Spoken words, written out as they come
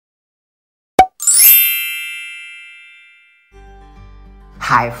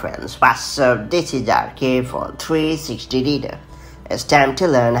Hi friends, what's up? This is our iPhone 360 reader. It's time to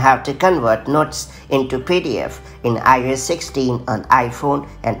learn how to convert notes into PDF in iOS 16 on iPhone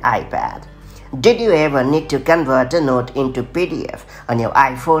and iPad. Did you ever need to convert a note into PDF on your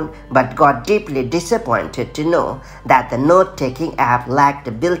iPhone but got deeply disappointed to know that the note-taking app lacked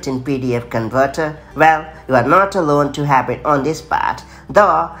a built-in PDF converter? Well, you are not alone to have it on this part.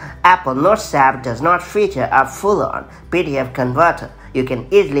 Though Apple Notes app does not feature a full-on PDF converter, you can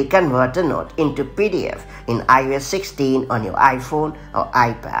easily convert a note into PDF in iOS 16 on your iPhone or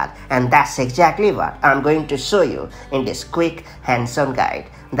iPad, and that's exactly what I'm going to show you in this quick hands-on guide.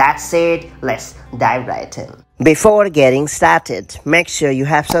 That said, let's dive right in. Before getting started, make sure you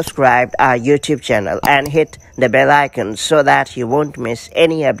have subscribed our YouTube channel and hit the bell icon so that you won't miss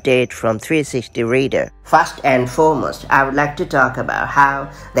any update from 360 Reader. First and foremost, I would like to talk about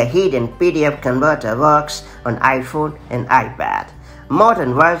how the hidden PDF converter works on iPhone and iPad.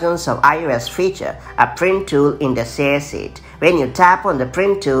 Modern versions of iOS feature a print tool in the share sheet. When you tap on the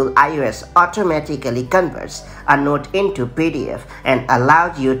print tool, iOS automatically converts a note into PDF and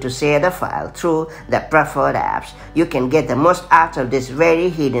allows you to share the file through the preferred apps. You can get the most out of this very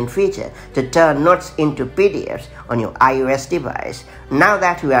hidden feature to turn notes into PDFs on your iOS device. Now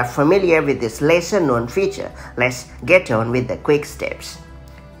that you are familiar with this lesser-known feature, let's get on with the quick steps.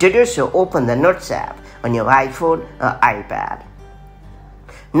 To do so, open the Notes app on your iPhone or iPad.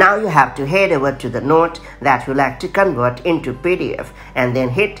 Now you have to head over to the note that you like to convert into PDF and then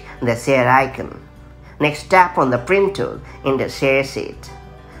hit the share icon. Next, tap on the print tool in the share sheet.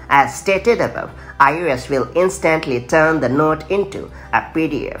 As stated above, iOS will instantly turn the note into a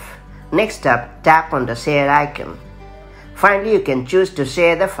PDF. Next up, tap on the share icon. Finally, you can choose to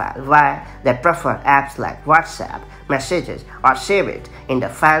share the file via the preferred apps like WhatsApp, Messages, or save it in the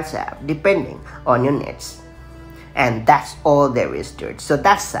Files app depending on your needs. And that's all there is to it. So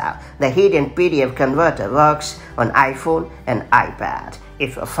that's how the hidden PDF converter works on iPhone and iPad.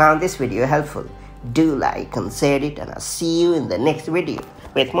 If you found this video helpful, do like and share it, and I'll see you in the next video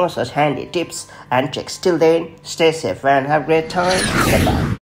with more such handy tips and tricks. Till then, stay safe and have a great time. Bye-bye.